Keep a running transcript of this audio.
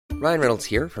Ryan Reynolds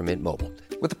here from Mint Mobile.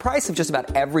 With the price of just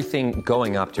about everything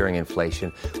going up during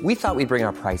inflation, we thought we'd bring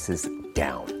our prices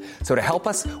down. So to help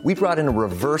us, we brought in a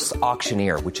reverse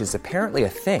auctioneer, which is apparently a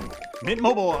thing. Mint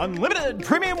Mobile Unlimited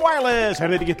Premium Wireless. How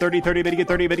to get 30, 30, bit to get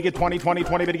 30, bit to get 20, 20,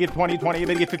 20, bit to get 20, 20,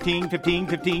 bit to get 15, 15,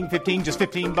 15, 15, just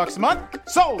 $15 a month?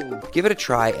 Sold! Give it a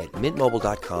try at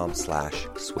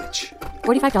mintmobile.com/switch.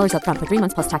 $45 up front for 3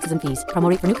 months plus taxes and fees. Promo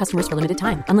rate for new customers for limited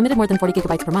time. Unlimited more than 40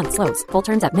 gigabytes per month. Slows full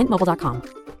terms at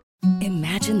mintmobile.com.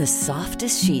 Imagine the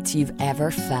softest sheets you've ever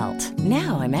felt.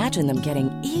 Now imagine them getting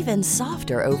even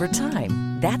softer over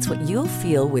time. That's what you'll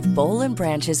feel with Boll &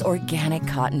 Branch's organic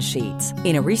cotton sheets.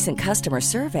 In a recent customer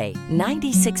survey,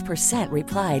 96%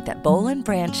 replied that Boll &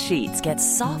 Branch sheets get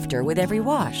softer with every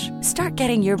wash. Start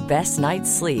getting your best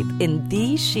night's sleep in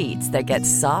these sheets that get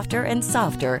softer and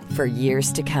softer for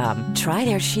years to come. Try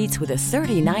their sheets with a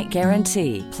 30-night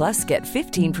guarantee. Plus, get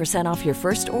 15% off your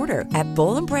first order at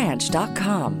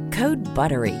bollandbranch.com. Code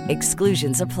BUTTERY.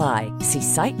 Exclusions apply. See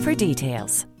site for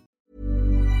details.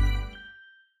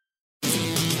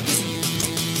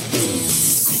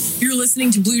 You're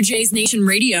listening to Blue Jays Nation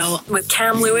Radio with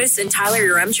Cam Lewis and Tyler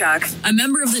Yaremchuk, a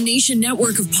member of the Nation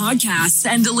network of podcasts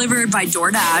and delivered by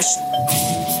DoorDash.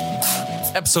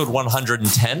 Episode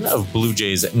 110 of Blue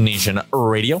Jays Nation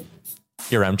Radio.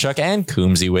 Yaremchuk and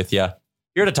Coombsy with you.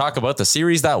 Here to talk about the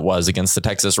series that was against the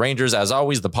Texas Rangers. As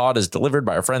always, the pod is delivered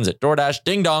by our friends at DoorDash.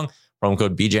 Ding dong. Promo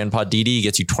code BJNPodDD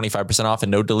gets you 25% off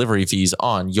and no delivery fees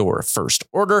on your first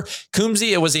order.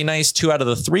 Coombsy, it was a nice 2 out of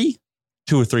the 3.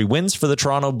 2 or 3 wins for the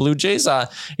Toronto Blue Jays.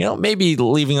 Maybe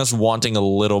leaving us wanting a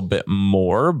little bit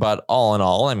more, but all in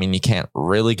all, I mean, you can't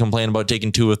really complain about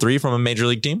taking 2 or 3 from a major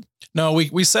league team. No,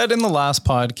 we said in the last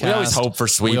podcast, we always hope for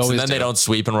sweeps, and then they don't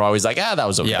sweep, and we're always like, that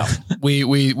was okay. Yeah,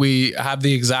 we have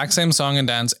the exact same song and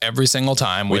dance every single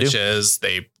time, which is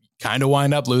they kind of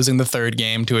wind up losing the third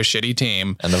game to a shitty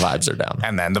team. And the vibes are down.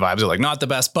 And then the vibes are like not the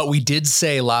best. But we did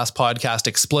say last podcast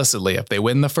explicitly, if they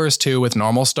win the first 2 with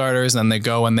normal starters, then they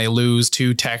go and they lose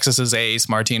to Texas's ace,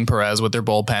 Martin Perez, with their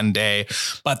bullpen day,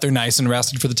 but they're nice and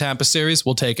rested for the Tampa series,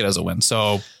 we'll take it as a win.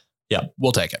 So yeah,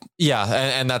 we'll take it. Yeah,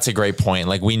 and that's a great point.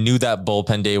 Like, we knew that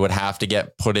bullpen day would have to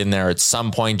get put in there at some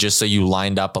point just so you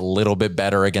lined up a little bit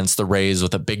better against the Rays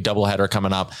with a big doubleheader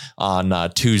coming up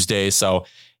on Tuesday. So,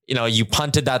 you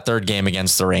punted that third game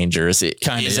against the Rangers.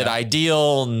 Is it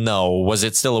ideal? No. Was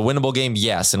it still a winnable game?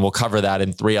 Yes. And we'll cover that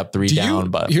in 3 up, 3 down.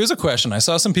 But here's a question. I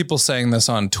saw some people saying this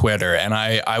on Twitter, and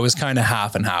I was kind of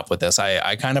half and half with this.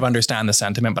 I kind of understand the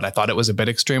sentiment, but I thought it was a bit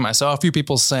extreme. I saw a few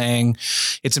people saying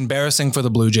it's embarrassing for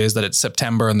the Blue Jays that it's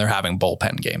September and they're having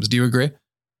bullpen games. Do you agree?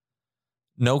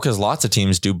 No, because lots of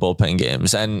teams do bullpen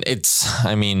games. And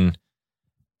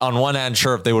on one hand,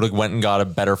 sure, if they would have went and got a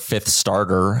better 5th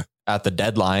starter at the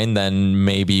deadline, then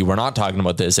maybe we're not talking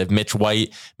about this. If Mitch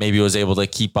White maybe was able to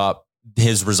keep up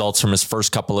his results from his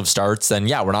first couple of starts, then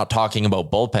yeah, we're not talking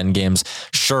about bullpen games.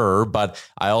 Sure. But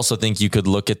I also think you could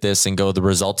look at this and go, the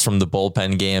results from the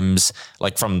bullpen games,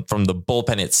 like from the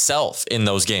bullpen itself in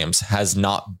those games, has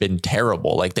not been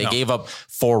terrible. Like, they gave up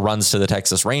 4 runs to the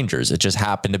Texas Rangers. It just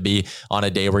happened to be on a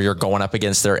day where you're going up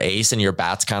against their ace and your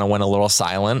bats kind of went a little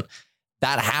silent.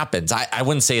 That happens. I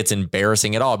wouldn't say it's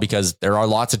embarrassing at all, because there are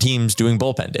lots of teams doing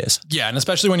bullpen days. Yeah. And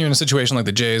especially when you're in a situation like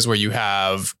the Jays, where you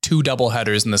have 2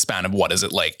 doubleheaders in the span of,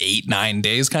 8-9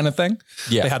 days kind of thing.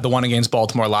 Yeah. They had the one against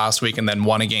Baltimore last week and then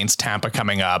one against Tampa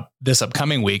coming up this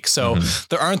upcoming week. So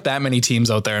there aren't that many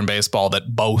teams out there in baseball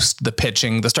that boast the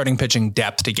starting pitching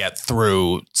depth to get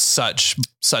through such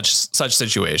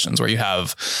situations where you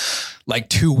have like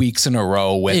 2 weeks in a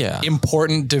row with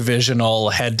important divisional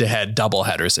head-to-head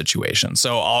doubleheader situations.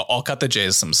 So I'll cut the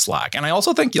Jays some slack. And I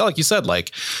also think, like you said,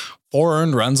 4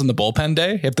 earned runs in the bullpen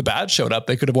day. If the bats showed up,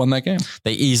 they could have won that game.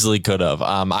 They easily could have.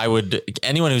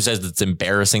 Anyone who says it's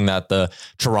embarrassing that the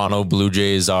Toronto Blue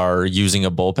Jays are using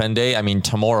a bullpen day.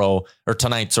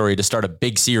 Tonight, to start a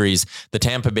big series, the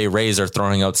Tampa Bay Rays are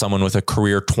throwing out someone with a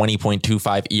career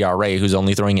 20.25 ERA who's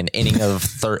only throwing an inning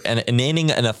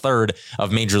and a third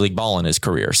of Major League ball in his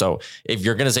career. So if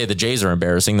you're going to say the Jays are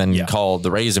embarrassing, then you call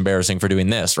the Rays embarrassing for doing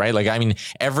this, right?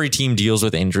 Every team deals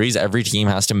with injuries. Every team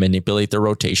has to manipulate their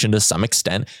rotation to some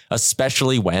extent,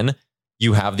 especially when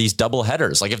you have these double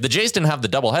headers. Like, if the Jays didn't have the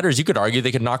double headers, you could argue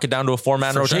they could knock it down to a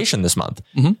 4-man rotation this month.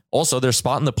 Mm-hmm. Also, their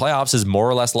spot in the playoffs is more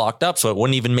or less locked up, so it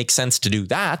wouldn't even make sense to do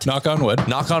that. Knock on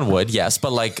wood. Yes.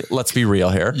 But let's be real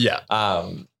here. Yeah.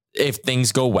 If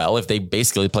things go well, if they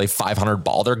basically play 500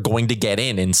 ball, they're going to get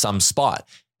in some spot.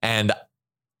 And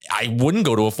I wouldn't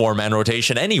go to a 4-man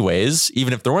rotation anyways,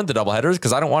 even if there weren't the doubleheaders,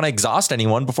 because I don't want to exhaust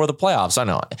anyone before the playoffs. I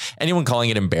know anyone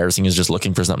calling it embarrassing is just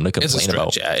looking for something to complain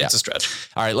about. Yeah, it's a stretch.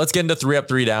 All right, let's get into 3 up,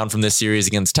 3 down from this series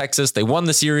against Texas. They won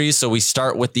the series, so we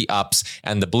start with the ups,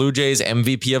 and the Blue Jays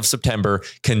MVP of September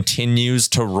continues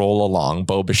to roll along.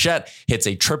 Bo Bichette hits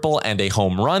a triple and a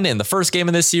home run in the first game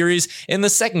of this series. In the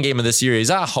second game of the series,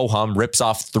 ho-hum rips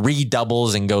off 3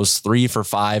 doubles and goes 3 for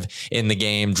 5 in the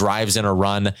game, drives in a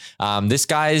run. This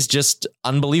guy is just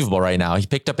unbelievable right now. He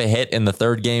picked up a hit in the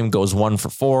third game, goes 1 for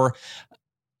 4.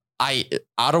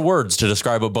 Out of words to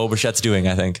describe what Bo Bichette's doing,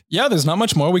 I think. Yeah, there's not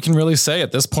much more we can really say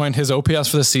at this point. His OPS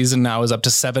for the season now is up to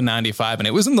 795, and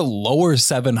it was in the lower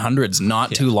 700s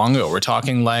not too long ago. We're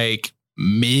talking like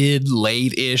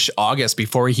late-ish August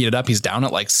before he heated up. He's down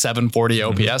at like 740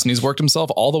 OPS, and he's worked himself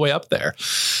all the way up there.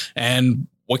 And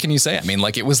what can you say? I mean,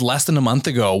 like, it was less than a month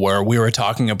ago where we were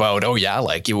talking about, oh yeah,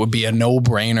 like it would be a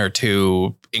no-brainer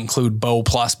to include Bo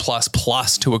plus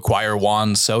to acquire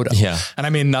Juan Soto. Yeah. And I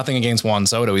mean, nothing against Juan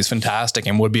Soto. He's fantastic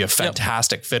and would be a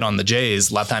fantastic fit on the Jays,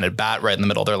 left-handed bat right in the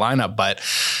middle of their lineup. But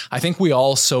I think we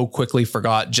all so quickly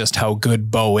forgot just how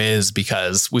good Bo is,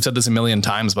 because we've said this a million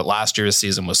times, but last year's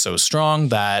season was so strong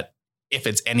that if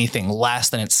it's anything less,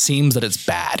 then it seems that it's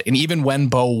bad. And even when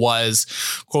Bo was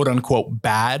quote unquote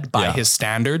bad by his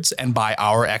standards and by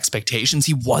our expectations,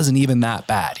 he wasn't even that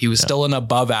bad. He was still an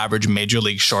above average major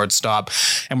league shortstop.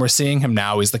 And we're seeing him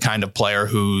now. He's the kind of player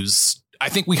who's, I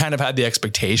think we kind of had the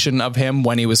expectation of him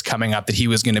when he was coming up that he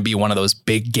was going to be one of those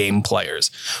big game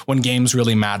players. When games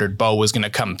really mattered, Bo was going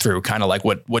to come through, kind of like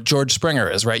what George Springer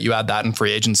is, right? You add that in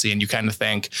free agency and you kind of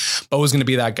think Bo was going to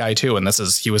be that guy too. And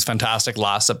he was fantastic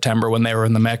last September when they were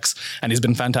in the mix, and he's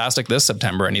been fantastic this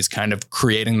September, and he's kind of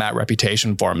creating that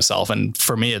reputation for himself. And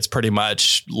for me, it's pretty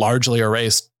much largely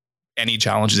erased any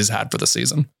challenges he's had for the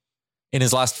season. In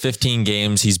his last 15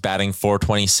 games, he's batting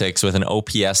 .426 with an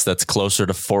OPS that's closer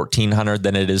to 1,400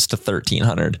 than it is to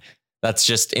 1,300. That's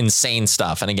just insane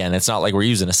stuff. And again, it's not like we're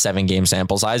using a 7-game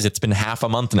sample size. It's been half a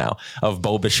month now of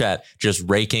Bo Bichette just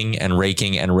raking and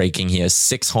raking and raking. He has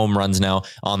 6 home runs now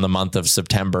on the month of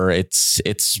September.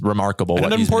 It's remarkable. And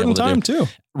what an he's been able important to time do.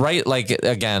 too. Right. Like,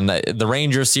 again, the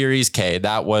Ranger series,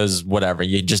 that was whatever.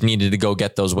 You just needed to go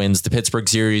get those wins. The Pittsburgh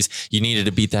series, you needed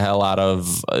to beat the hell out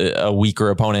of a weaker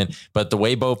opponent. But the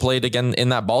way Bo played again in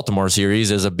that Baltimore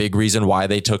series is a big reason why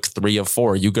they took 3 of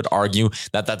 4. You could argue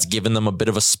that that's given them a bit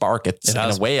of a spark. It's in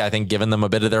a way, I think, given them a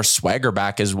bit of their swagger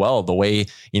back as well. The way,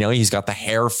 he's got the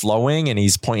hair flowing and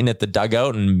he's pointing at the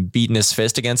dugout and beating his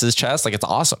fist against his chest. Like, it's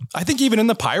awesome. I think even in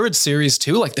the Pirates series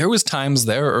too, like there was times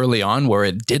there early on where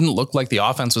it didn't look like the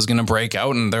offense was going to break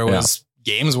out, and there was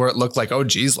games where it looked like, oh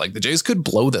geez, like the Jays could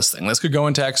blow this thing. This could go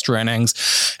into extra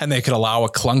innings and they could allow a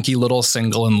clunky little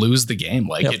single and lose the game.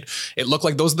 Like it looked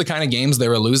like those are the kind of games they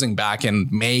were losing back in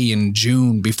May and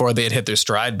June before they had hit their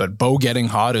stride. But Bo getting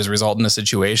hot has resulted in a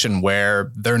situation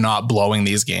where they're not blowing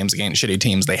these games against shitty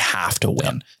teams. They have to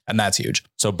win. And that's huge.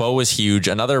 So Bo is huge.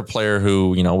 Another player who,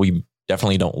 we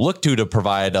definitely don't look to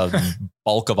provide a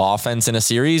bulk of offense in a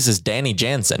series is Danny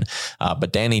Jansen.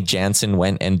 But Danny Jansen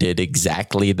went and did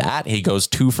exactly that. He goes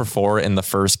 2 for 4 in the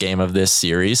first game of this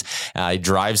series. He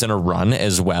drives in a run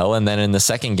as well. And then in the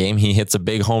second game, he hits a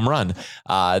big home run.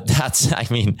 The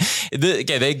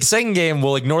second game,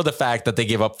 we'll ignore the fact that they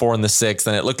gave up 4 in the 6th.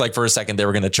 And it looked like for a second they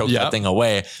were going to choke that thing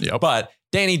away. But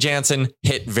Danny Jansen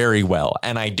hit very well.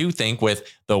 And I do think with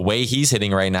the way he's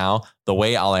hitting right now, the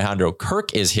way Alejandro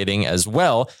Kirk is hitting as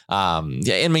well.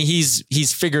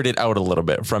 He's figured it out a little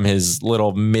bit from his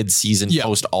little mid-season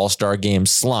post All-Star game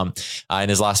slump. In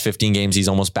his last 15 games, he's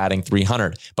almost batting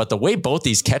 .300. But the way both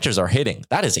these catchers are hitting,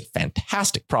 that is a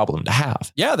fantastic problem to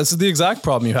have. Yeah, this is the exact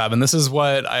problem you have. And this is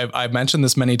what I've mentioned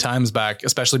this many times back,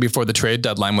 especially before the trade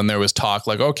deadline, when there was talk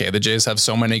like, okay, the Jays have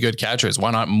so many good catchers.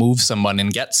 Why not move someone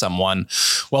and get someone?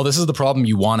 Well, this is the problem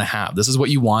you want to have. This is what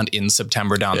you want in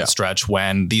September down the stretch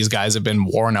when these guys have been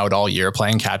worn out all year.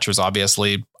 Playing catchers,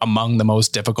 obviously, among the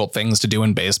most difficult things to do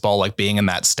in baseball, like being in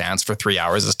that stance for 3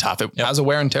 hours is tough. It has a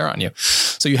wear and tear on you.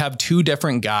 So you have 2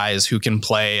 different guys who can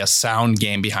play a sound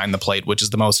game behind the plate, which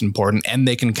is the most important, and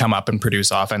they can come up and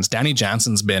produce offense. Danny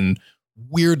Jansen's been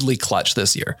weirdly clutch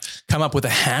this year. Come up with a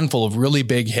handful of really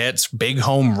big hits, big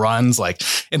home runs. Like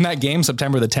in that game,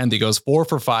 September the 10th, he goes 4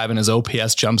 for 5 and his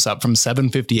OPS jumps up from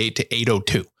 758 to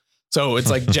 802. So it's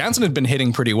like Jansen had been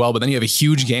hitting pretty well, but then you have a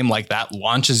huge game like that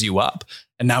launches you up.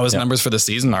 And now his numbers for the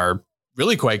season are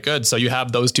really quite good. So you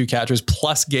have those 2 catchers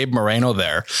plus Gabe Moreno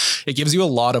there. It gives you a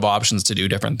lot of options to do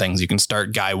different things. You can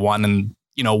start guy 1 and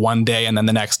one day, and then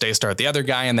the next day start the other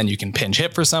guy, and then you can pinch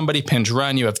hit for somebody, pinch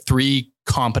run. You have 3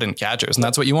 competent catchers, and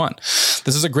that's what you want.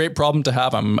 This is a great problem to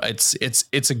have.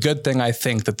 It's a good thing, I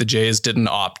think, that the Jays didn't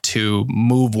opt to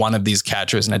move one of these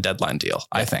catchers in a deadline deal.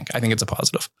 I think it's a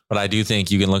positive. But I do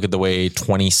think you can look at the way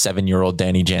 27-year-old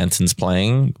Danny Jansen's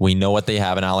playing. We know what they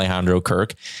have in Alejandro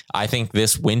Kirk. I think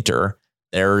this winter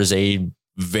there is a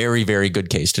very, very good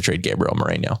case to trade Gabriel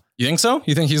Moreno. You think so?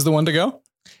 You think he's the one to go?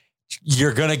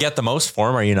 You're going to get the most for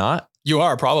him, are you not? You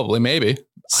are, probably, maybe.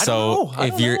 So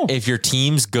if your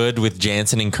team's good with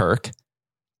Jansen and Kirk,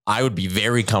 I would be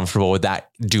very comfortable with that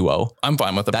duo. I'm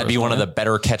fine with it. That'd be one of the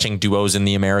better catching duos in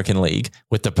the American League,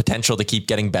 with the potential to keep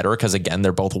getting better because, again,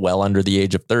 they're both well under the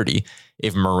age of 30.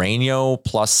 If Moreno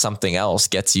plus something else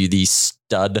gets you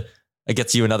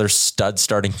another stud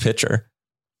starting pitcher,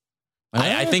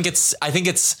 I think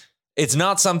it's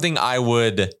not something I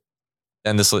would.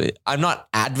 And I'm not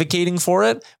advocating for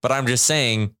it, but I'm just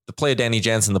saying the play of Danny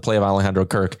Jansen, the play of Alejandro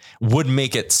Kirk would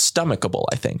make it stomachable,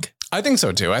 I think. I think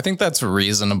so too. I think that's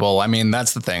reasonable. I mean,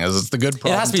 that's the thing, is it's the good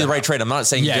problem. It has to be the right trade. I'm not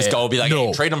saying go be like,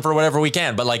 hey, trade him for whatever we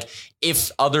can. But like,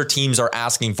 if other teams are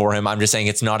asking for him, I'm just saying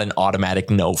it's not an automatic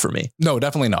no for me. No,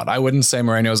 definitely not. I wouldn't say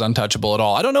Moreno is untouchable at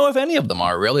all. I don't know if any of them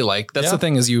are really. Like, that's the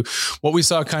thing is what we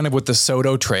saw kind of with the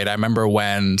Soto trade. I remember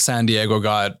when San Diego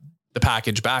got the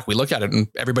package back, we look at it and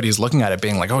everybody's looking at it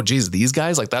being like, oh geez, these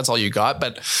guys, like that's all you got.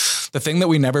 But the thing that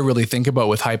we never really think about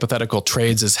with hypothetical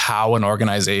trades is how an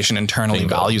organization internally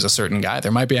values a certain guy.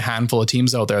 There might be a handful of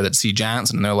teams out there that see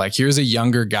Jansen and they're like, here's a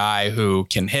younger guy who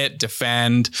can hit,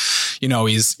 defend,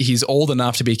 he's old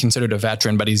enough to be considered a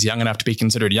veteran, but he's young enough to be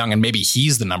considered young. And maybe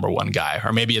he's the number one guy,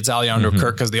 or maybe it's Alejandro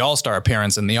Kirk because the all-star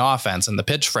appearance and the offense and the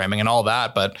pitch framing and all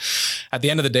that. But at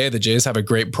the end of the day, the Jays have a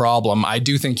great problem. I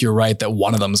do think you're right that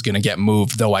one of them is going to get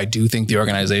moved, though I do think the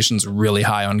organization's really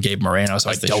high on Gabe Moreno, so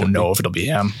I don't know if it'll be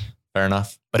him. Fair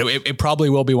enough. But it probably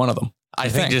will be one of them. I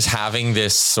think just having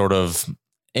this sort of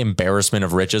embarrassment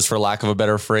of riches, for lack of a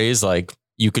better phrase, like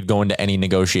you could go into any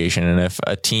negotiation, and if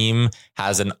a team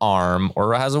has an arm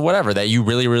or has a whatever that you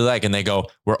really, really like, and they go,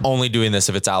 we're only doing this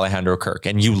if it's Alejandro Kirk,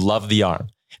 and you love the arm,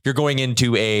 if you're going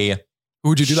into a who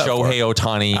would you do that Shohei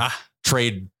Ohtani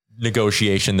trade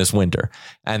negotiation this winter,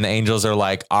 and the Angels are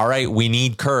like, all right, we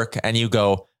need Kirk, and you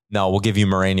go, no, we'll give you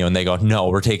Moreno, and they go, no,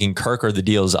 we're taking Kirk or the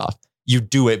deal's off. You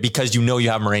do it because you know you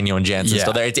have Moreno and Jansen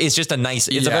still there. It's just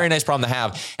it's a very nice problem to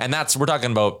have, and we're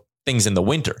talking about things in the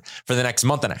winter. For the next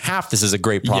month and a half, this is a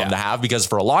great problem to have, because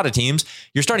for a lot of teams,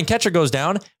 your starting catcher goes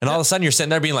down, and all of a sudden you're sitting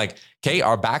there being like, okay,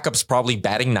 our backup's probably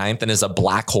batting ninth and is a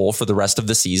black hole for the rest of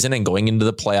the season, and going into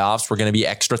the playoffs, we're going to be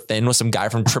extra thin with some guy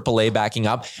from AAA backing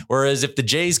up. Whereas if the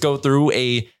Jays go through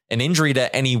an injury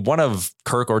to any one of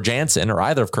Kirk or Jansen, or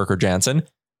either of Kirk or Jansen,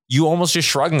 you almost just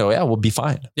shrug and go, yeah, we'll be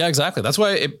fine. Yeah, exactly. That's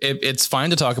why it's fine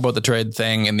to talk about the trade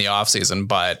thing in the offseason,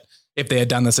 but if they had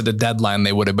done this at a deadline,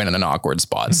 they would have been in an awkward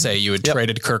spot. Say you had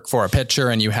traded Kirk for a pitcher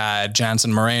and you had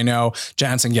Jansen Moreno.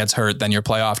 Jansen gets hurt, then your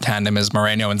playoff tandem is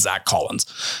Moreno and Zach Collins.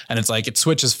 And it's like, it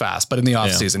switches fast, but in the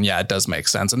offseason, it does make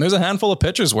sense. And there's a handful of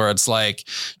pitchers where it's like,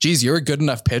 geez, you're a good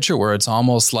enough pitcher where it's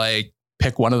almost like,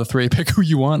 pick one of the three, pick who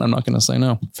you want. I'm not going to say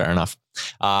no. Fair enough.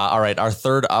 All right. Our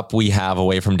third up we have,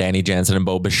 away from Danny Jansen and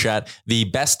Bo Bichette, the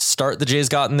best start the Jays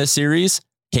got in this series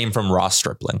came from Ross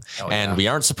Stripling. And we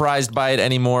aren't surprised by it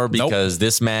anymore, because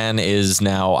this man is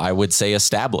now, I would say,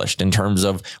 established in terms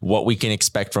of what we can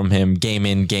expect from him game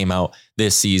in, game out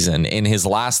this season. In his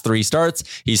last 3 starts,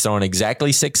 he's thrown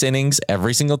exactly 6 innings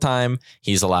every single time.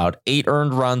 He's allowed 8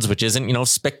 earned runs, which isn't,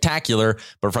 spectacular,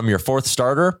 but from your 4th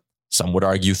starter, some would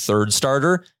argue 3rd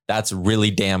starter, that's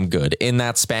really damn good. In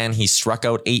that span, he struck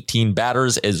out 18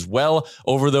 batters as well.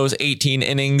 Over those 18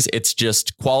 innings, it's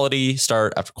just quality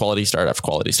start after quality start after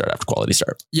quality start after quality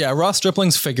start. Yeah, Ross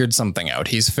Stripling's figured something out.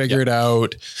 He's figured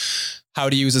out how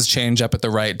to use his changeup at the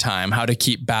right time, how to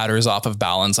keep batters off of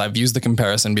balance. I've used the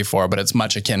comparison before, but it's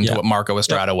much akin to what Marco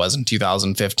Estrada was in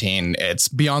 2015. It's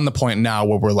beyond the point now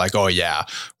where we're like, oh yeah,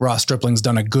 Ross Stripling's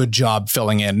done a good job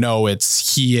filling in. No,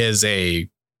 he is a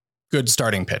good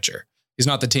starting pitcher. He's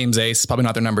not the team's ace, probably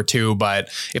not their number 2, but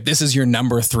if this is your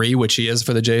number 3, which he is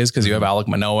for the Jays, because you have Alek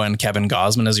Manoah and Kevin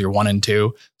Gausman as your 1 and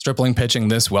 2, Stripling pitching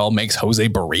this well makes Jose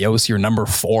Barrios your number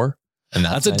 4. And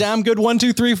that's a damn good 1,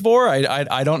 2, 3, 4.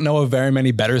 I don't know of very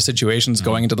many better situations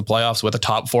going into the playoffs with a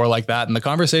top 4 like that. And the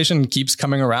conversation keeps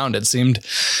coming around. It seemed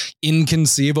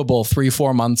inconceivable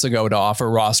 3-4 months ago to offer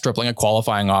Ross Stripling a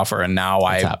qualifying offer, and now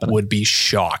I would be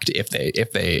shocked if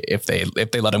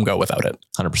they let him go without it.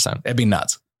 100%. It'd be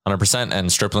nuts. 100%.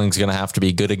 And Stripling's going to have to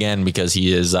be good again because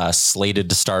he is slated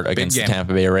to start against the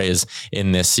Tampa Bay Rays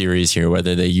in this series here.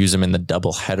 Whether they use him in the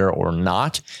doubleheader or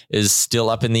not is still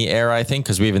up in the air, I think,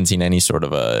 because we haven't seen any sort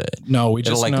of a... No,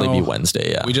 it'll likely be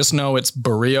Wednesday. Yeah, we just know it's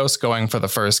Barrios going for the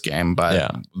first game,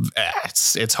 but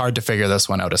it's hard to figure this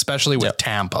one out, especially with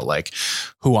Tampa. Like,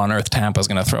 who on earth Tampa is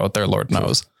going to throw out there, Lord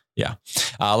knows. Yeah.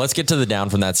 Let's get to the down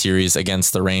from that series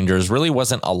against the Rangers. Really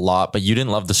wasn't a lot, but you didn't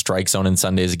love the strike zone in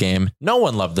Sunday's game. No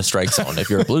one loved the strike zone if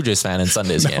you're a Blue Jays fan in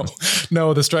Sunday's game.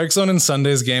 No, the strike zone in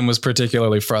Sunday's game was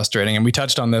particularly frustrating. And we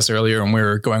touched on this earlier and we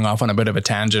were going off on a bit of a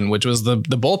tangent, which was the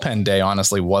bullpen day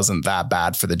honestly wasn't that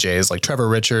bad for the Jays. Like Trevor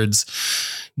Richards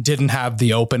didn't have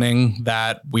the opening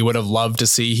that we would have loved to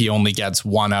see. He only gets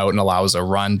one out and allows a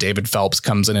run. David Phelps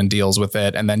comes in and deals with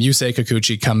it. And then Yusei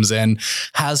Kikuchi comes in,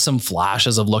 has some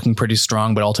flashes of looking pretty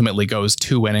strong, but ultimately goes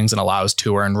 2 innings and allows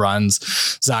 2 earned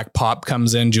runs. Zach Pop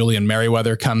comes in. Julian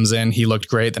Merriweather comes in. He looked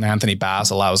great. Then Anthony Bass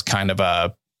allows kind of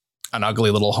an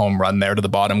ugly little home run there to the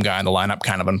bottom guy in the lineup.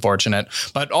 Kind of unfortunate.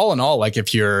 But all in all, like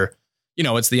if you're,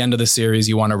 it's the end of the series,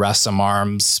 you want to rest some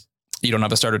arms. You don't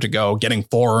have a starter to go. Getting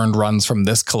 4 earned runs from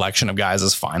this collection of guys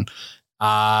is fine.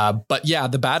 But yeah,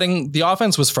 the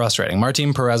offense was frustrating.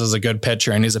 Martin Perez is a good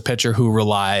pitcher, and he's a pitcher who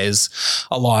relies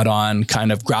a lot on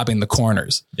kind of grabbing the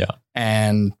corners. Yeah.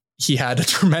 And he had a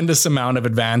tremendous amount of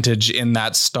advantage in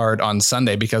that start on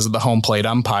Sunday because of the home plate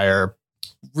umpire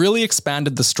really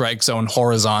expanded the strike zone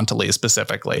horizontally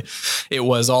specifically. It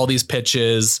was all these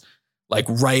pitches like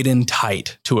right in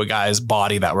tight to a guy's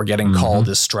body that were getting called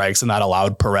as strikes. And that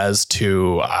allowed Perez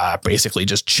to basically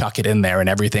just chuck it in there and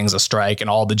everything's a strike. And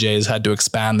all the Jays had to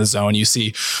expand the zone. You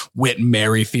see Whit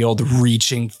Merrifield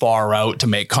reaching far out to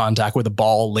make contact with the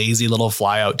ball. Lazy little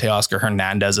fly out. Teoscar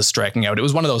Hernandez is striking out. It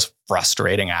was one of those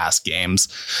frustrating ass games.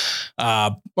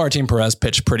 Martin Perez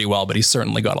pitched pretty well, but he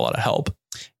certainly got a lot of help.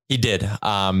 He did.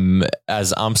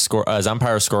 As umpire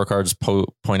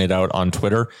scorecards pointed out on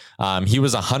Twitter, he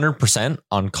was 100%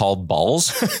 on called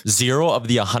balls. 0 of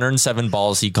the 107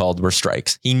 balls he called were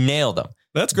strikes. He nailed them.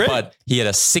 That's great. But he had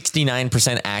a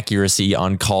 69% accuracy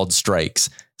on called strikes.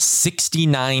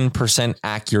 69%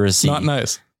 accuracy. Not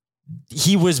nice.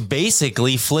 He was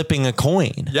basically flipping a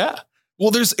coin. Yeah.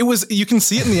 Well, you can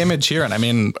see it in the image here. And I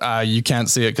mean, you can't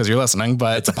see it because you're listening,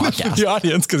 but it's a podcast. The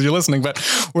audience because you're listening, but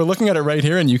we're looking at it right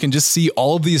here and you can just see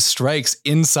all of these strikes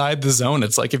inside the zone.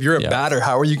 It's like, if you're a batter,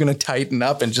 how are you going to tighten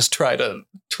up and just try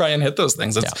and hit those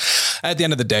things? At the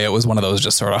end of the day, it was one of those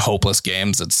just sort of hopeless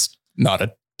games. It's not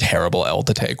a terrible L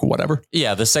to take, whatever.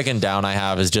 Yeah. The second down I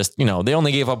have is just, they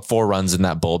only gave up 4 runs in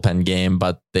that bullpen game,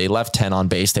 but they left 10 on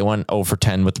base. They went 0 for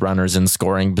 10 with runners in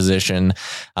scoring position.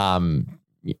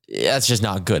 That's just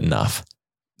not good enough.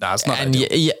 No, it's not. And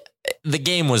the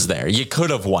game was there. You could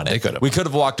have won it. We could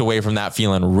have walked away from that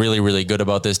feeling really, really good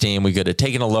about this team. We could have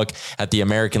taken a look at the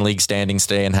American League standings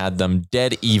today and had them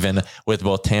dead even with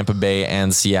both Tampa Bay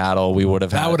and Seattle. We would have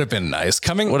that would have been nice.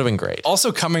 Would have been great.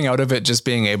 Also coming out of it, just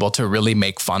being able to really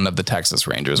make fun of the Texas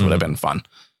Rangers would have been fun.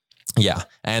 Yeah.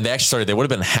 And they would have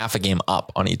been half a game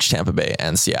up on each Tampa Bay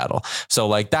and Seattle. So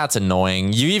like, that's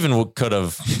annoying. You even could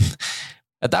have...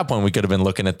 At that point, we could have been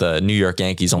looking at the New York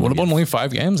Yankees. Would have been only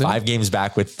 5 games. 5 games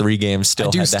back with 3 games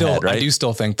still head to head, right? I do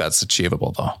still think that's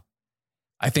achievable, though.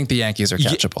 I think the Yankees are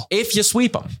catchable. If you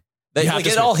sweep them.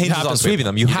 It all hinges on sweeping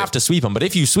them. You have to sweep them. But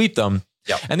if you sweep them,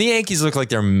 and the Yankees look like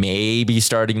they're maybe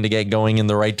starting to get going in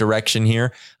the right direction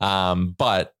here.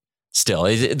 But still,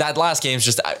 that last game is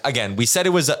just, again, we said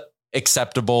it was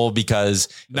acceptable because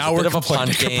now we're a bit of a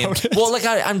punt game. Well, like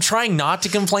I'm trying not to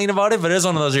complain about it, but it is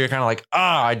one of those where you're kind of like,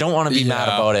 I don't want to be mad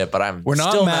about it, but we're not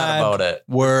still mad about it.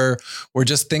 We're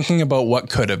just thinking about what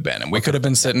could have been, and we could have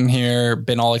been sitting here,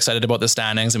 been all excited about the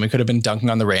standings, and we could have been dunking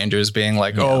on the Rangers, being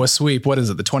like, a sweep. What is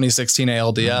it? The 2016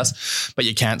 ALDS, but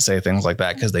you can't say things like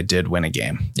that because they did win a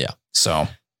game. Yeah, so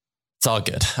it's all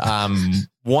good.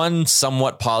 One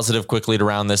somewhat positive quickly to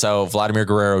round this out. Vladimir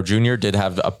Guerrero Jr. did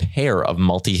have a pair of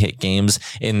multi-hit games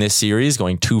in this series,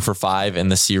 going 2 for 5 in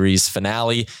the series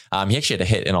finale. He actually had a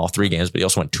hit in all 3 games, but he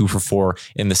also went 2 for 4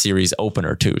 in the series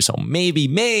opener too. So maybe.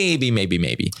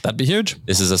 That'd be huge.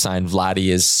 This is a sign Vladdy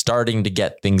is starting to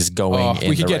get things going.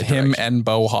 We could get him and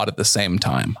Bo hot at the same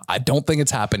time. I don't think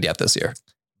it's happened yet this year.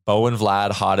 Bo and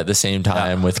Vlad hot at the same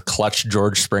time with clutch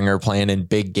George Springer playing in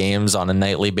big games on a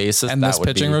nightly basis. And this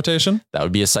pitching rotation? That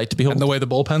would be a sight to behold. And the way the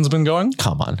bullpen's been going?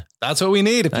 Come on. That's what we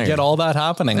need if you get all that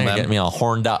happening. Then get me all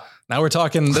horned up. Now we're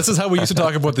talking, this is how we used to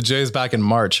talk about the Jays back in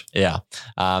March. Yeah.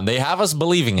 They have us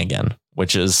believing again,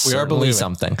 which is certainly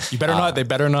something. You better not, they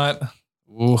better not.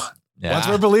 Ooh. Yeah. Once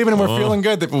we're believing and we're feeling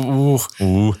good. Ooh.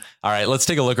 All right, let's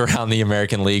take a look around the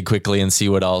American League quickly and see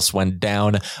what else went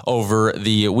down over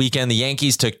the weekend. The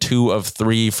Yankees took 2 of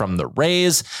 3 from the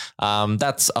Rays.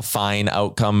 That's a fine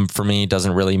outcome for me.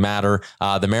 Doesn't really matter.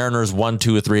 The Mariners won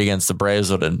 2 of 3 against the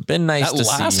Braves. Would have been nice to see.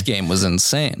 That last game was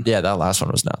insane. Yeah, that last one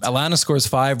was nuts. Atlanta scores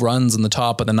 5 runs in the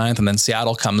top of the 9th, and then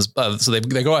Seattle comes. So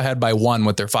they go ahead by 1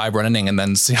 with their 5-run inning, and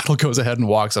then Seattle goes ahead and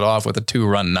walks it off with a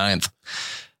 2-run 9th.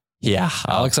 Yeah.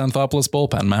 Alex Anthopoulos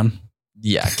bullpen, man.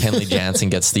 Yeah, Kenley Jansen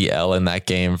gets the L in that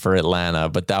game for Atlanta,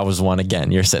 but that was one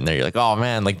again. You're sitting there, you're like, oh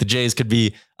man, like the Jays could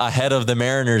be ahead of the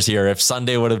Mariners here if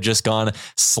Sunday would have just gone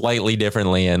slightly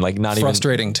differently and like not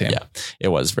frustrating team. Yeah, it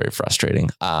was very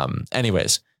frustrating.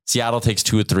 Anyways, Seattle takes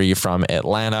 2 of 3 from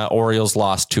Atlanta. Orioles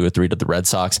lost 2 of 3 to the Red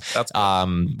Sox. That's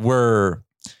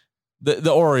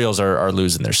The Orioles are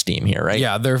losing their steam here, right?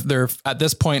 Yeah, they're at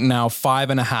this point now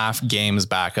 5.5 games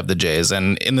back of the Jays.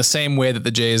 And in the same way that the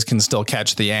Jays can still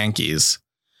catch the Yankees,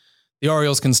 the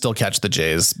Orioles can still catch the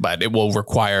Jays, but it will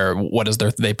require,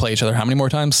 they play each other how many more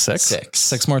times? 6?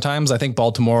 6 more times. I think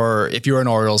Baltimore, if you're an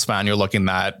Orioles fan, you're looking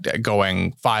at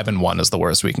going 5-1 is the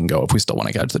worst we can go if we still want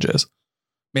to catch the Jays.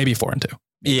 Maybe 4-2.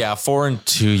 Yeah,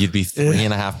 4-2, you'd be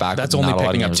 3.5 back. That's only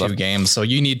picking up 2 games. So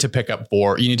you need to pick up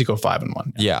 4. You need to go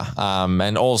 5-1. Yeah.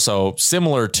 And also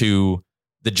similar to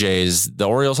the Jays, the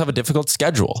Orioles have a difficult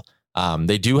schedule.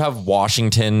 They do have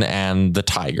Washington and the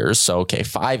Tigers. So,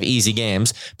 5 easy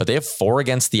games, but they have 4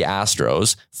 against the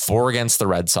Astros, 4 against the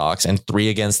Red Sox, and 3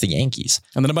 against the Yankees.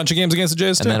 And then a bunch of games against the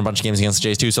Jays too. And then a bunch of games against the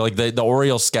Jays too. So like the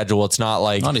Orioles schedule, it's not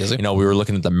like, not easy. We were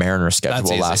looking at the Mariners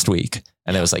schedule last week.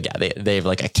 And it was like, they have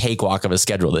like a cakewalk of a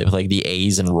schedule. They have like the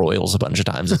A's and Royals a bunch of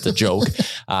times. It's a joke.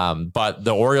 But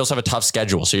the Orioles have a tough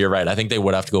schedule. So you're right. I think they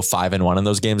would have to go 5-1 in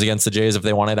those games against the Jays if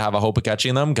they wanted to have a hope of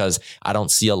catching them, because I don't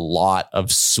see a lot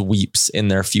of sweeps in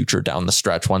their future down the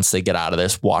stretch once they get out of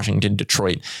this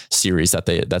Washington-Detroit series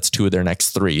that's 2 of their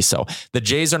next 3. So the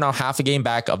Jays are now half a game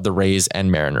back of the Rays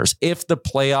and Mariners. If the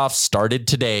playoffs started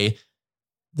today,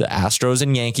 the Astros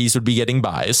and Yankees would be getting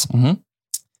byes. Mm-hmm.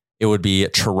 It would be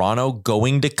Toronto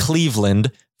going to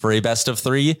Cleveland for a best of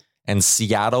 3, and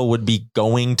Seattle would be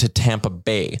going to Tampa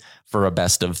Bay for a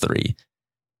best of 3.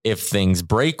 If things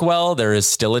break well, there is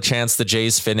still a chance the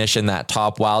Jays finish in that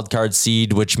top wildcard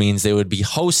seed, which means they would be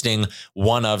hosting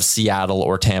one of Seattle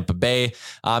or Tampa Bay.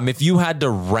 If you had to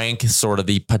rank sort of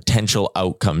the potential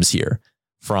outcomes here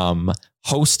from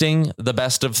hosting the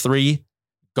best of 3,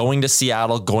 going to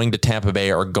Seattle, going to Tampa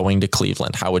Bay, or going to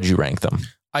Cleveland, how would you rank them?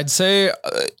 I'd say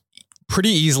pretty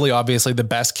easily, obviously, the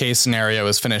best case scenario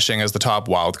is finishing as the top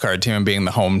wildcard team and being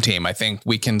the home team. I think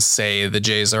we can say the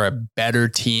Jays are a better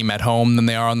team at home than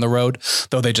they are on the road,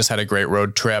 though they just had a great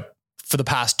road trip. For the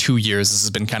past 2 years, this has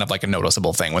been kind of like a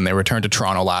noticeable thing. When they returned to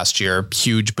Toronto last year,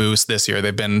 huge boost. This year,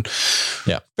 they've been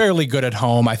fairly good at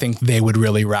home. I think they would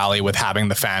really rally with having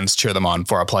the fans cheer them on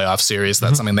for a playoff series.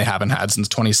 That's something they haven't had since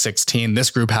 2016. This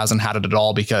group hasn't had it at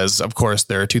all because, of course,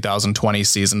 their 2020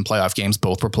 season playoff games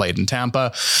both were played in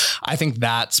Tampa. I think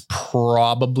that's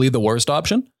probably the worst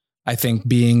option. I think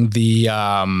being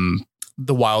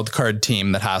the wild card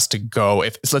team that has to go,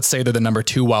 if let's say they're the number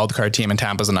 2 wild card team and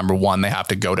Tampa's the number 1, they have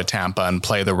to go to Tampa and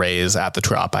play the Rays at the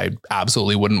Trop. I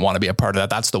absolutely wouldn't want to be a part of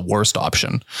that. That's the worst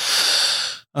option.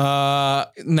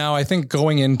 Now I think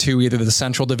going into either the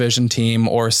Central Division team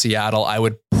or Seattle, I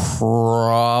would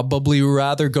probably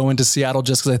rather go into Seattle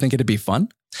just because I think it'd be fun.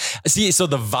 See, so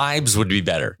the vibes would be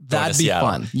better. That'd be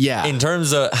fun. Yeah. In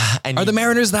terms of, are the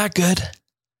Mariners that good?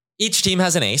 Each team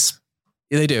has an ace.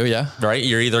 They do, yeah. Right.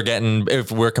 You're either getting,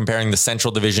 if we're comparing the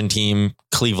Central Division team,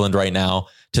 Cleveland right now,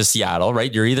 to Seattle,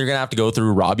 right? You're either going to have to go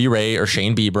through Robbie Ray or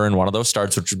Shane Bieber in one of those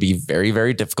starts, which would be very,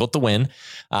 very difficult to win.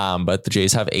 But the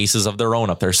Jays have aces of their own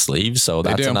up their sleeves. So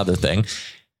that's another thing.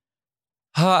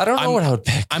 I don't know what I would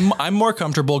pick. I'm more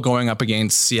comfortable going up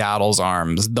against Seattle's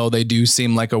arms, though they do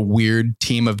seem like a weird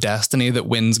team of destiny that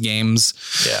wins games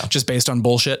just based on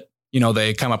bullshit. You know,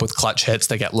 they come up with clutch hits,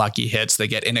 they get lucky hits, they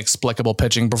get inexplicable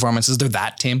pitching performances. They're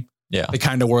that team. Yeah. They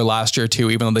kind of were last year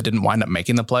too, even though they didn't wind up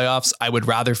making the playoffs. I would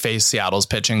rather face Seattle's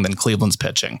pitching than Cleveland's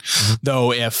pitching. Mm-hmm.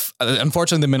 Though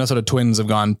unfortunately, the Minnesota Twins have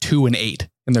gone 2-8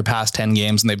 in their past 10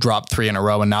 games and they've dropped 3 in a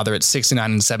row and now they're at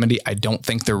 69-70. I don't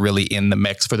think they're really in the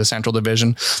mix for the Central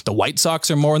Division. The White Sox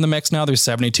are more in the mix now. They're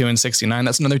 72-69.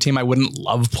 That's another team I wouldn't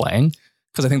love playing,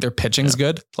 because I think their pitching's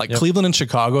good. Like Cleveland and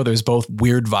Chicago, there's both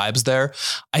weird vibes there.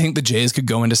 I think the Jays could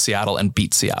go into Seattle and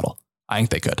beat Seattle. I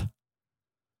think they could.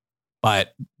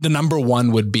 But the number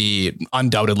 1 would be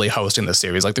undoubtedly hosting the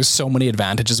series. Like there's so many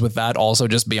advantages with that. Also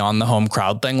just beyond the home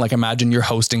crowd thing. Like imagine you're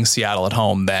hosting Seattle at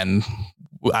home. Then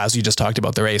as you just talked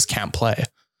about, their ace can't play.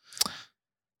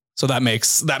 So that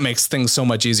makes things so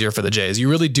much easier for the Jays. You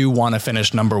really do want to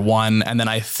finish number one. And then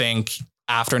I think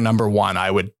after number one, I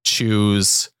would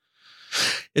choose,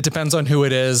 it depends on who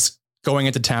it is. Going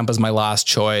into Tampa is my last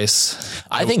choice.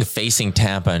 I think facing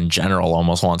Tampa in general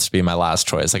almost wants to be my last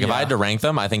choice. Like if I had to rank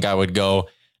them, I think I would go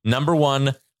number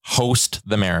one, host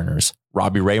the Mariners.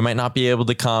 Robbie Ray might not be able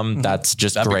to come. That's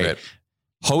just great.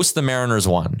 Host the Mariners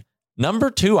 1.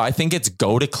 Number 2, I think it's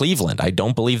go to Cleveland. I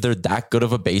don't believe they're that good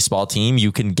of a baseball team.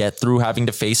 You can get through having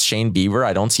to face Shane Bieber.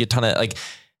 I don't see a ton of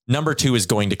number 2 is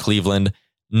going to Cleveland.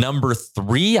 Number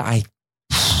 3,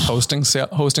 hosting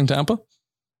Tampa.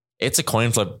 It's a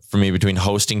coin flip for me between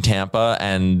hosting Tampa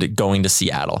and going to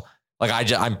Seattle.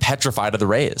 I'm petrified of the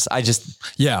Rays. I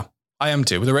am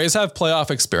too. The Rays have playoff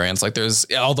experience.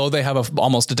 Although they have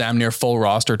almost a damn near full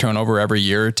roster turnover every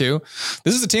year or two,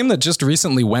 this is a team that just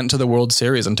recently went to the World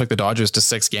Series and took the Dodgers to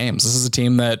 6 games. This is a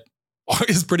team that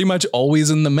is pretty much always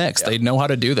in the mix. Yep. They know how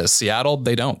to do this. Seattle,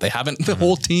 they don't. They haven't. The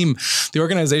whole team, the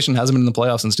organization hasn't been in the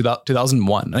playoffs since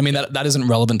 2001. I mean, that isn't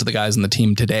relevant to the guys in the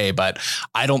team today, but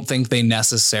I don't think they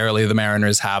necessarily, the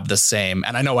Mariners, have the same.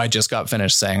 And I know I just got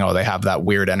finished saying, they have that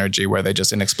weird energy where they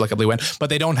just inexplicably win, but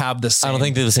they don't have the same. I don't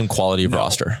think they're the same quality of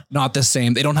roster. Not the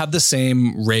same. They don't have the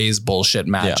same Rays bullshit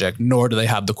magic, nor do they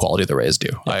have the quality the Rays do.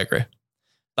 Yeah. I agree.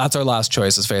 That's our last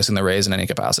choice, is facing the Rays in any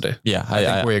capacity. Yeah, I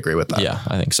think we agree with that. Yeah,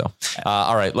 I think so.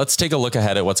 All right, let's take a look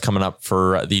ahead at what's coming up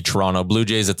for the Toronto Blue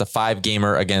Jays. It's a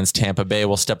 5-gamer against Tampa Bay.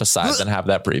 We'll step aside and have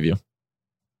that preview.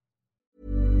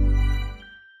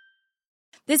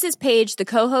 This is Paige, the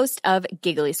co-host of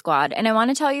Giggly Squad, and I want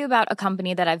to tell you about a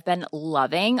company that I've been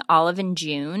loving, Olive &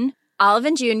 June.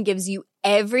 Olive & June gives you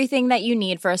everything that you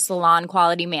need for a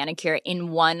salon-quality manicure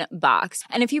in one box.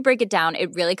 And if you break it down,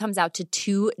 it really comes out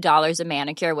to $2 a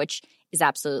manicure, which is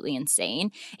absolutely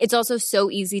insane. It's also so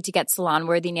easy to get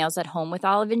salon-worthy nails at home with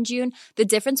Olive & June. The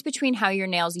difference between how your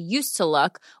nails used to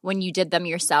look when you did them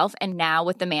yourself and now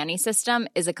with the Mani system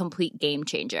is a complete game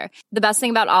changer. The best thing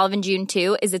about Olive & June,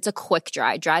 too, is it's a quick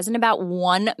dry. Dries in about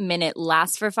 1 minute,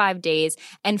 lasts for 5 days,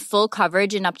 and full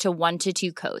coverage in up to 1 to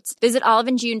 2 coats. Visit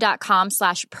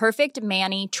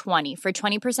oliveandjune.com/perfectmani20 for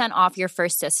 20% off your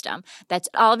first system. That's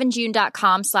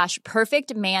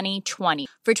oliveandjune.com/perfectmani20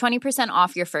 for 20%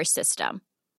 off your first system.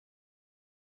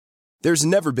 There's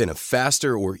never been a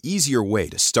faster or easier way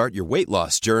to start your weight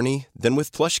loss journey than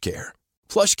with PlushCare.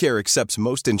 PlushCare accepts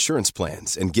most insurance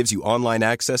plans and gives you online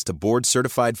access to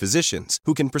board-certified physicians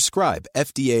who can prescribe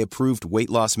FDA-approved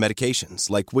weight loss medications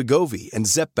like Wegovy and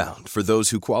Zepbound for those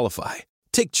who qualify.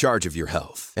 Take charge of your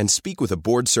health and speak with a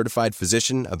board-certified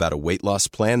physician about a weight loss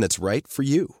plan that's right for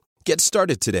you. Get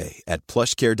started today at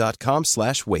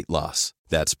plushcare.com/weight-loss.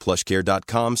 That's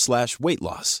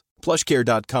plushcare.com/weight-loss.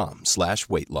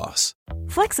 plushcare.com/weight-loss.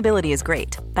 Flexibility is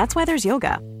great. That's why there's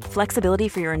yoga. Flexibility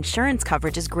for your insurance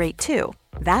coverage is great too.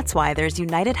 That's why there's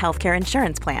United Healthcare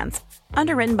Insurance Plans.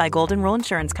 Underwritten by Golden Rule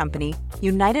Insurance Company,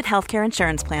 United Healthcare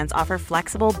Insurance Plans offer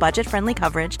flexible, budget-friendly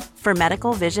coverage for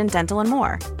medical, vision, dental, and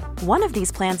more. One of these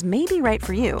plans may be right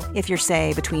for you if you're,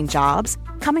 say, between jobs,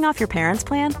 coming off your parents'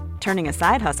 plan, turning a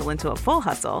side hustle into a full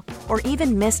hustle, or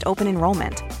even missed open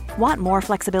enrollment. Want more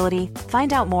flexibility?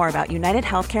 Find out more about United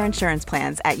Healthcare Insurance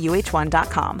Plans at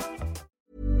uh1.com.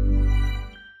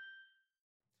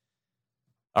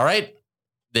 All right.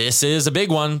 This is a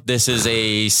big one. This is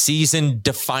a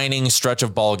season-defining stretch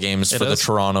of ball games for the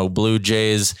Toronto Blue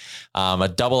Jays. A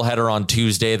doubleheader on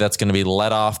Tuesday that's going to be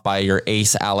led off by your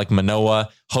ace, Alek Manoah.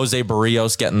 Jose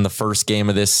Barrios getting the first game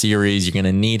of this series. You're going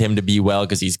to need him to be well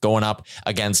because he's going up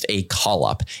against a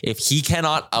call-up. If he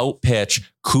cannot outpitch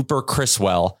Cooper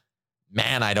Criswell,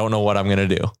 man, I don't know what I'm going to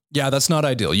do. Yeah, that's not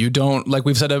ideal. You don't, like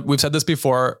we've said this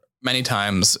before many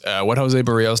times, what Jose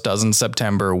Barrios does in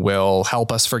September will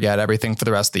help us forget everything for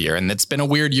the rest of the year. And it's been a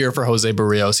weird year for Jose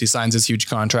Barrios. He signs his huge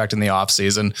contract in the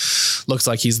offseason. Looks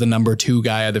like he's the number 2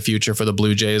 guy of the future for the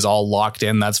Blue Jays, all locked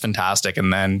in. That's fantastic.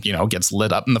 And then, gets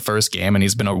lit up in the first game, and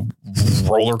he's been a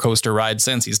roller coaster ride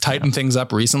since. He's tightened things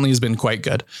up recently. He's been quite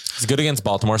good. He's good against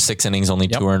Baltimore, 6 innings, only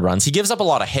 2 earned runs. He gives up a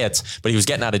lot of hits, but he was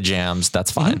getting out of jams. That's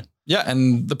fine. Mm-hmm. Yeah,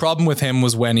 and the problem with him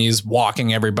was when he's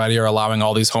walking everybody or allowing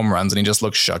all these home runs and he just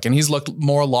looks shook. And he's looked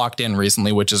more locked in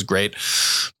recently, which is great.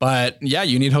 But yeah,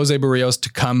 you need Jose Barrios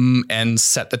to come and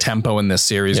set the tempo in this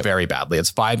series very badly. It's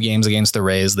 5 games against the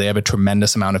Rays. They have a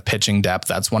tremendous amount of pitching depth.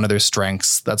 That's one of their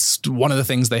strengths. That's one of the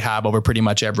things they have over pretty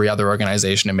much every other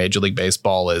organization in Major League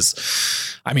Baseball is,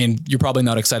 you're probably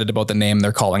not excited about the name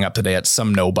they're calling up today. It's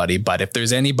some nobody. But if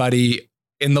there's anybody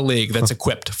in the league that's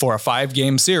equipped for a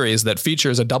 5-game series that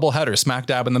features a doubleheader smack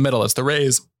dab in the middle, it's the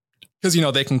Rays, because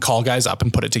they can call guys up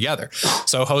and put it together.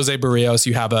 So Jose Barrios,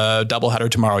 you have a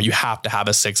doubleheader tomorrow. You have to have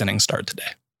a 6-inning start today.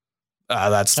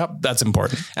 That's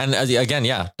important. And again,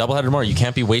 doubleheader tomorrow. You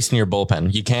can't be wasting your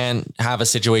bullpen. You can't have a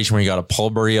situation where you got to pull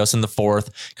Barrios in the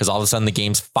fourth because all of a sudden the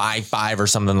game's 5-5 or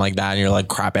something like that. And you're like,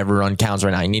 crap, every run counts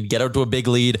right now. You need to get out to a big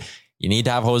lead. You need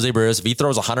to have Jose Barrios. If he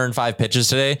throws 105 pitches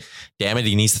today, damn it,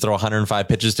 he needs to throw 105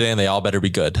 pitches today and they all better be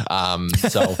good.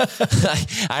 So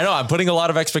I know I'm putting a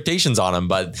lot of expectations on him,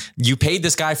 but you paid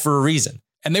this guy for a reason.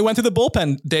 And they went through the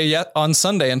bullpen day on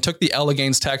Sunday and took the L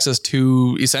against Texas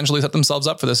to essentially set themselves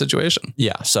up for this situation.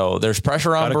 Yeah. So there's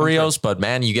pressure on Barrios, but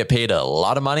man, you get paid a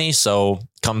lot of money. So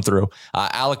come through.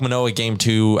 Alek Manoah, game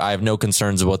 2. I have no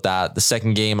concerns about that. The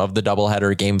second game of the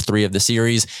doubleheader, game 3 of the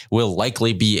series, will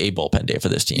likely be a bullpen day for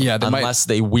this team. Yeah, unless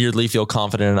they weirdly feel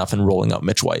confident enough in rolling out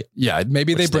Mitch White. Yeah,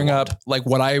 maybe they bring up, like,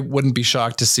 what I wouldn't be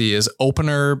shocked to see is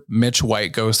opener Mitch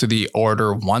White goes through the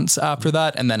order once after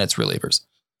that, and then it's relievers.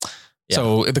 Yeah.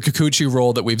 So the Kikuchi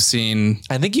role that we've seen,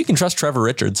 I think you can trust Trevor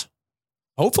Richards.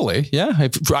 Hopefully. Yeah.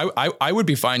 I would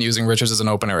be fine using Richards as an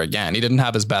opener again. He didn't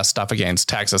have his best stuff against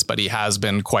Texas, but he has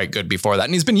been quite good before that.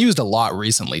 And he's been used a lot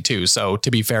recently too. So to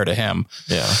be fair to him,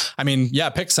 I mean,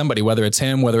 pick somebody, whether it's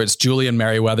him, whether it's Julian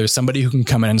Merriweather, somebody who can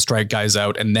come in and strike guys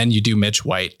out. And then you do Mitch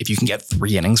White. If you can get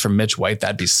 3 innings from Mitch White,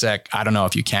 that'd be sick. I don't know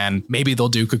if you can. Maybe they'll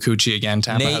do Kikuchi again.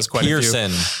 Tampa has quite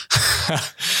Pearson. a few.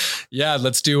 Yeah,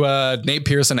 let's do Nate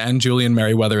Pearson and Julian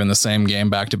Merriweather in the same game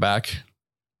back to back.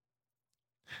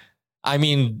 I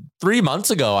mean, 3 months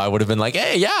ago, I would have been like,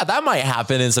 hey, yeah, that might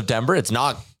happen in September. It's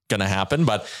not going to happen,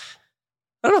 but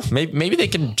I don't know. Maybe they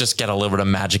can just get a little bit of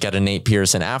magic out of Nate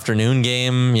Pearson. Afternoon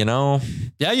game, you know?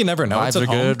 Yeah, you never know. Vibes are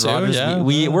good. Rogers, yeah.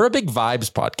 We're a big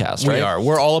vibes podcast, right? We are.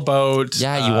 We're all about...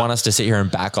 Yeah, you want us to sit here and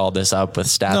back all this up with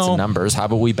stats and numbers. How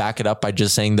about we back it up by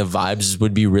just saying the vibes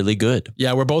would be really good?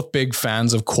 Yeah, we're both big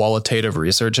fans of qualitative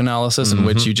research analysis in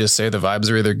which you just say the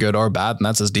vibes are either good or bad, and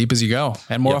that's as deep as you go.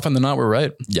 And more often than not, we're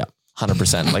right. Yeah.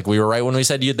 100%. Like we were right when we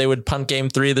said they would punt game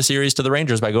 3 of the series to the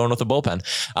Rangers by going with the bullpen.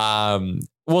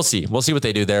 We'll see. We'll see what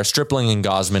they do there. Stripling and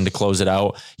Gausman to close it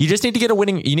out. You just need to get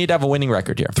you need to have a winning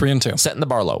record here. 3-2. Setting the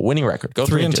bar low. Winning record. Go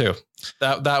 3-2.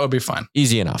 That would be fine.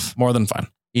 Easy enough. More than fine.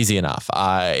 Easy enough.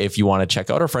 If you want to check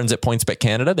out our friends at PointsBet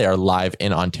Canada, they are live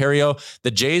in Ontario.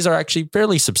 The Jays are actually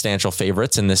fairly substantial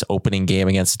favorites in this opening game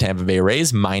against the Tampa Bay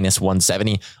Rays, minus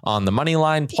 170 on the money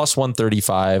line, plus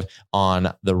 135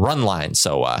 on the run line.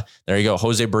 So there you go.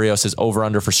 Jose Barrios'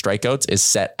 over-under for strikeouts is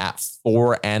set at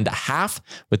 4.5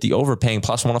 with the overpaying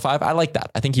plus 105. I like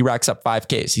that. I think he racks up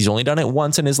 5Ks. He's only done it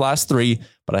once in his last 3,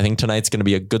 but I think tonight's going to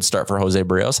be a good start for Jose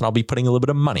Barrios, and I'll be putting a little bit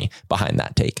of money behind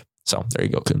that take. So there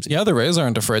you go, Coombsy. Yeah, the Rays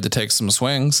aren't afraid to take some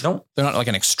swings. No, they're not like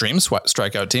an extreme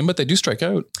strikeout team, but they do strike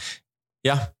out.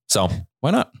 Yeah, so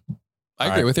why not? I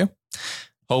agree with you.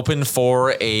 Hoping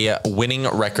for a winning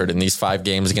record in these 5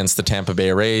 games against the Tampa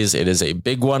Bay Rays. It is a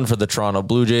big one for the Toronto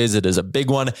Blue Jays. It is a big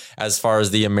one as far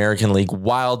as the American League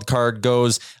wild card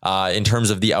goes. In terms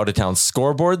of the out-of-town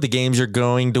scoreboard, the games you're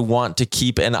going to want to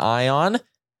keep an eye on.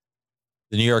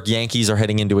 The New York Yankees are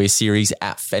heading into a series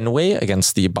at Fenway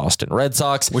against the Boston Red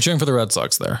Sox. We're cheering for the Red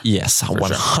Sox there. Yes,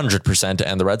 100%. Sure.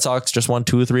 And the Red Sox just won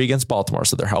 2 or 3 against Baltimore,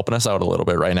 so they're helping us out a little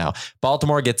bit right now.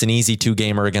 Baltimore gets an easy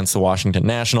 2-gamer against the Washington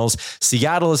Nationals.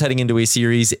 Seattle is heading into a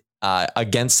series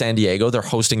against San Diego. They're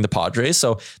hosting the Padres.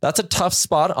 So that's a tough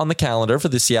spot on the calendar for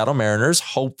the Seattle Mariners.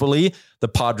 Hopefully the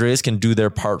Padres can do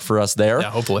their part for us there. Yeah,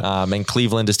 hopefully. And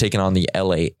Cleveland is taking on the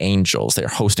LA Angels. They're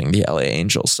hosting the LA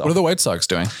Angels. So what are the White Sox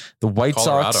doing? The White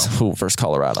Sox versus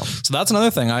Colorado. So that's another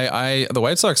thing. The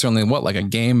White Sox are only like a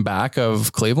game back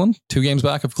of Cleveland, 2 games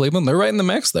back of Cleveland. They're right in the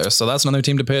mix there. So that's another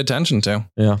team to pay attention to.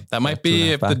 Yeah. That might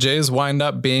be if the Jays wind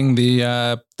up being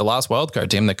the last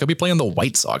wildcard team. They could be playing the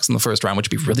White Sox in the first round,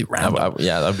 which would be really random.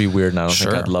 Yeah, that'd be weird. And I don't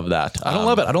think I'd love that. I don't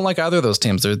love it. I don't like either of those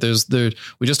teams. We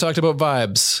just talked about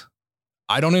vibes.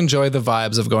 I don't enjoy the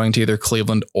vibes of going to either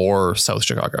Cleveland or South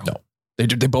Chicago. No,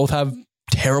 they both have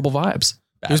terrible vibes.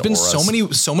 There's been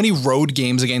so many road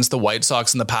games against the White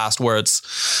Sox in the past where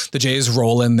it's the Jays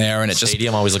roll in there and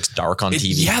stadium always looks dark on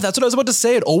TV. Yeah, that's what I was about to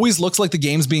say. It always looks like the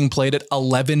game's being played at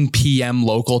 11 p.m.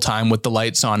 local time with the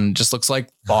lights on. It just looks like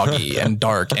foggy and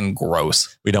dark and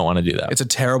gross. We don't want to do that. It's a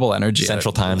terrible energy.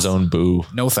 Central time zone, boo.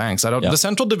 No thanks. The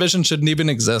Central Division shouldn't even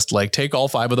exist. Like, take all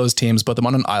 5 of those teams, put them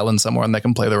on an island somewhere, and they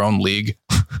can play their own league.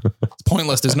 It's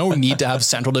pointless. There's no need to have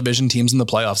Central Division teams in the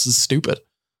playoffs. It's stupid.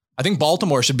 I think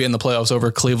Baltimore should be in the playoffs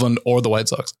over Cleveland or the White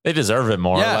Sox. They deserve it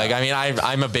more. Yeah. Like, I mean,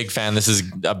 I'm a big fan. This is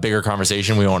a bigger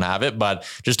conversation. We won't have it, but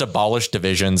just abolish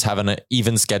divisions, have an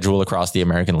even schedule across the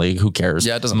American League. Who cares?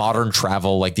 Yeah, it doesn't Modern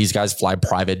travel. Like, these guys fly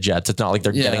private jets. It's not like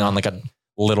they're getting on like a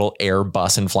little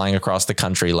Airbus and flying across the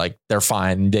country. Like they're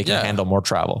fine. They can handle more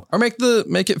travel. Or make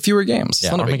it fewer games.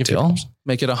 It's not a big deal.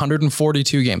 Make it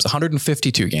 142 games,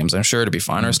 152 games. I'm sure it'd be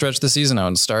fine. Or stretch the season out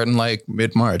and start in like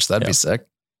mid-March. That'd be sick.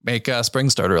 Make spring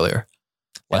start earlier.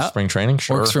 Less spring training.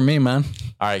 Sure. Works for me, man.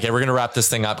 All right. Okay. We're going to wrap this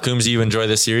thing up. Coombsy, you enjoy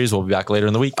this series. We'll be back later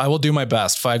in the week. I will do my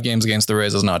best. 5 games against the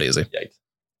Rays is not easy. Yikes.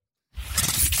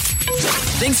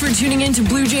 Thanks for tuning in to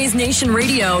Blue Jays Nation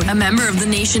Radio, a member of the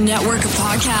Nation Network of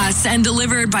podcasts and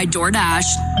delivered by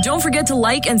DoorDash. Don't forget to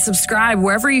like and subscribe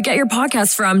wherever you get your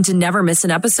podcasts from to never miss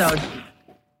an episode.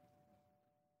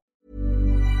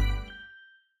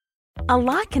 A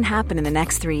lot can happen in the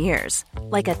next 3 years.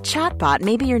 Like a chatbot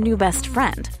may be your new best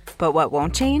friend. But what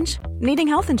won't change? Needing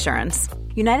health insurance.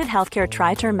 United Healthcare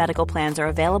Tri-Term Medical Plans are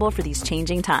available for these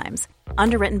changing times.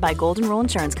 Underwritten by Golden Rule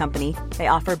Insurance Company, they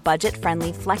offer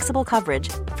budget-friendly, flexible coverage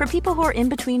for people who are in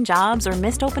between jobs or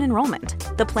missed open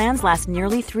enrollment. The plans last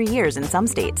nearly 3 years in some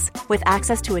states, with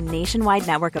access to a nationwide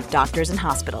network of doctors and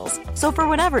hospitals. So for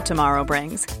whatever tomorrow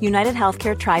brings, United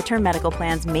Healthcare Tri-Term Medical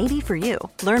Plans may be for you.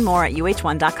 Learn more at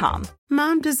uh1.com.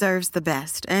 Mom deserves the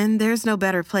best, and there's no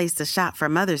better place to shop for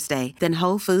Mother's Day than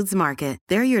Whole Foods Market.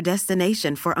 They're your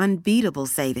destination for unbeatable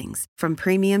savings, from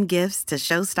premium gifts to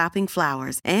show-stopping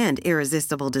flowers and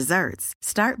irresistible desserts.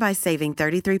 Start by saving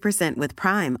 33% with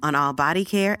Prime on all body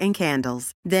care and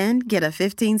candles. Then get a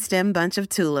 15-stem bunch of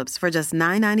tulips for just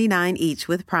 $9.99 each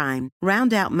with Prime.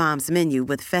 Round out Mom's menu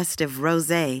with festive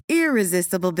rosé,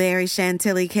 irresistible berry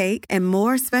chantilly cake, and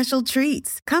more special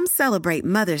treats. Come celebrate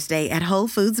Mother's Day at Whole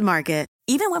Foods Market.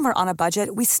 Even when we're on a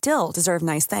budget, we still deserve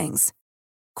nice things.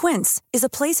 Quince is a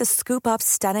place to scoop up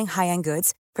stunning high-end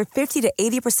goods for 50 to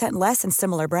 80% less than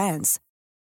similar brands.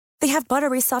 They have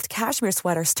buttery soft cashmere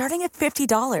sweaters starting at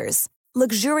 $50,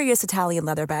 luxurious Italian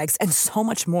leather bags, and so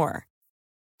much more.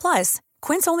 Plus,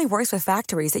 Quince only works with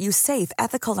factories that use safe,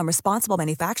 ethical, and responsible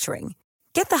manufacturing.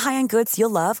 Get the high-end goods you'll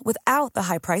love without the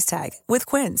high price tag with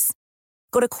Quince.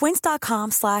 Go to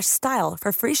quince.com/style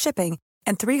for free shipping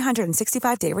and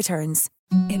 365-day returns.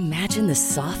 Imagine the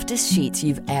softest sheets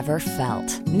you've ever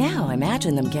felt. Now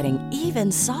imagine them getting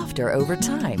even softer over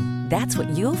time. That's what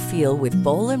you'll feel with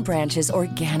Boll & Branch's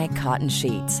organic cotton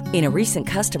sheets. In a recent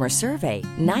customer survey,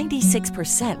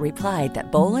 96% replied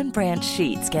that Boll & Branch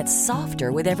sheets get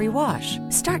softer with every wash.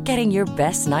 Start getting your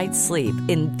best night's sleep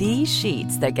in these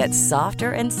sheets that get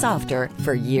softer and softer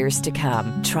for years to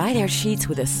come. Try their sheets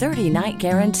with a 30-night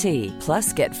guarantee.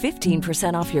 Plus, get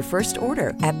 15% off your first order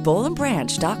at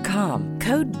bollandbranch.com.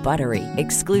 Code BUTTERY.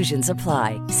 Exclusions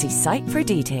apply. See site for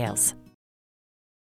details.